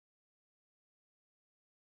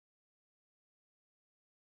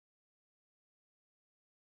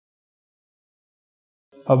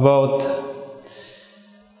about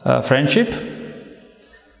friendship,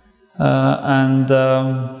 and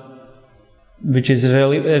which is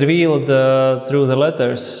revealed through the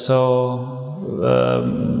letters. So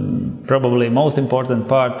probably most important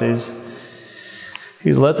part is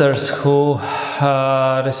his letters who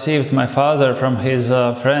received my father from his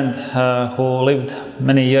friend who lived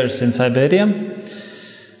many years in Siberia.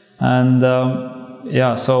 And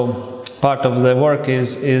yeah, so part of the work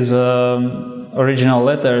is original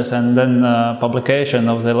letters, and then publication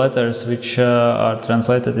of the letters which are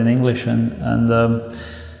translated in English, and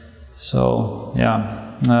so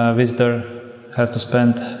yeah, visitor has to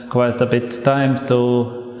spend quite a bit time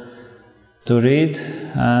to read,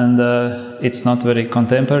 and it's not very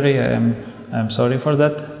contemporary. I'm sorry for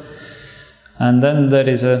that. And then there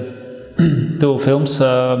is two films.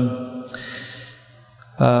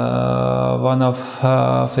 One of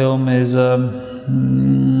film is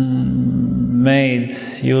made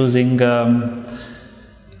using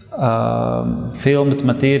filmed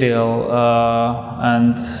material,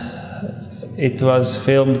 and it was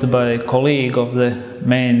filmed by a colleague of the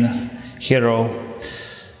main hero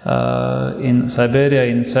in Siberia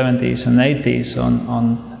in 70s and 80s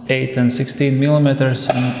on 8 and 16 millimeters,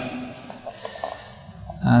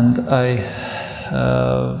 and I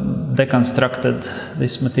deconstructed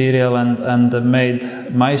this material and made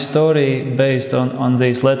my story based on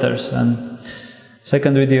these letters. And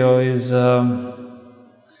second video is a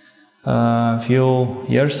few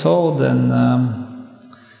years old, and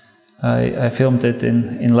I filmed it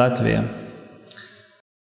in Latvia.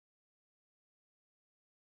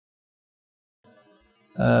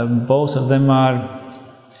 Both of them are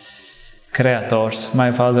creators.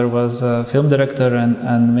 My father was a film director,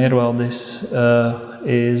 and Miervaldis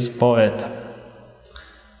is poet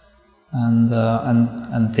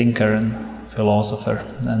and thinker and philosopher.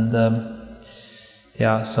 And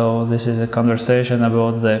yeah, so this is a conversation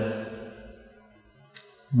about the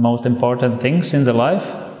most important things in the life,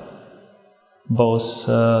 both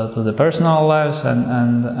to the personal lives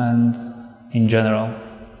and in general.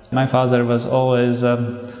 My father was always a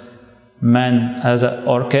man as an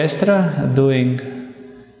orchestra, doing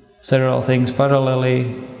several things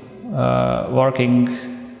parallelly, working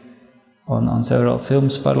on several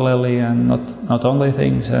films parallelly, and not only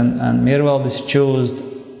things. And Miervaldis chose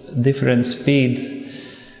different speed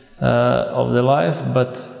of the life,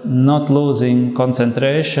 but not losing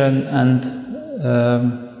concentration. And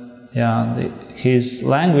yeah, his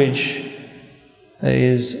language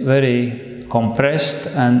is very compressed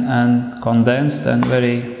and condensed and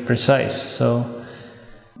very precise. So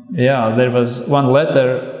yeah, there was one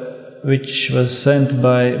letter which was sent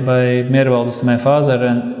by Miervaldis to my father,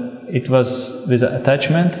 and it was with an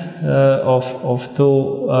attachment of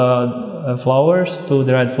two flowers, two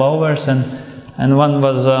dried flowers, and one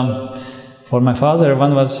was for my father,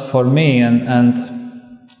 one was for me, and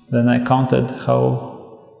then I counted how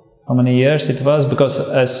many years it was, because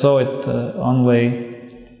I saw it only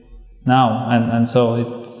now, and so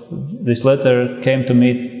this letter came to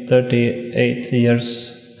me 38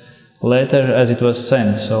 years later as it was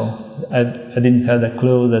sent. So I didn't have a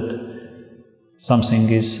clue that something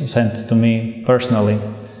is sent to me personally.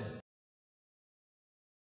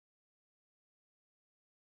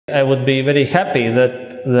 I would be very happy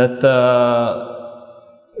that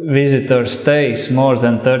visitor stays more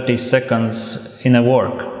than 30 seconds in a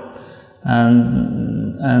work.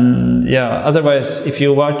 And yeah, otherwise, if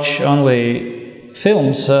you watch only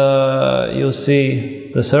films, you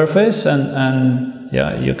see the surface, and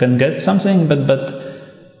yeah, you can get something, but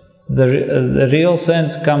the real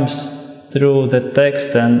sense comes through the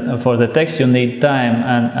text, and for the text you need time,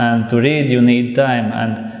 and to read you need time.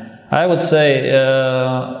 And I would say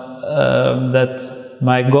that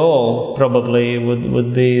my goal probably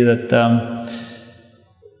would be that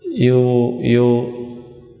you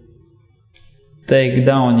take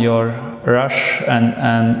down your rush,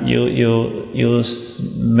 and you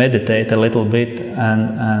meditate a little bit,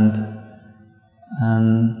 and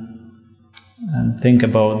think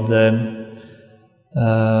about the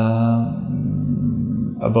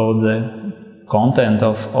content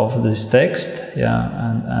of this text, yeah,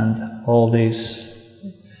 and all these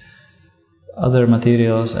other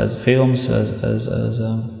materials as films, as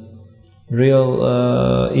a real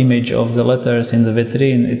image of the letters in the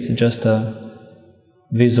vitrine. It's just a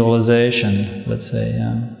visualization, let's say.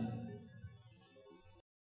 Yeah.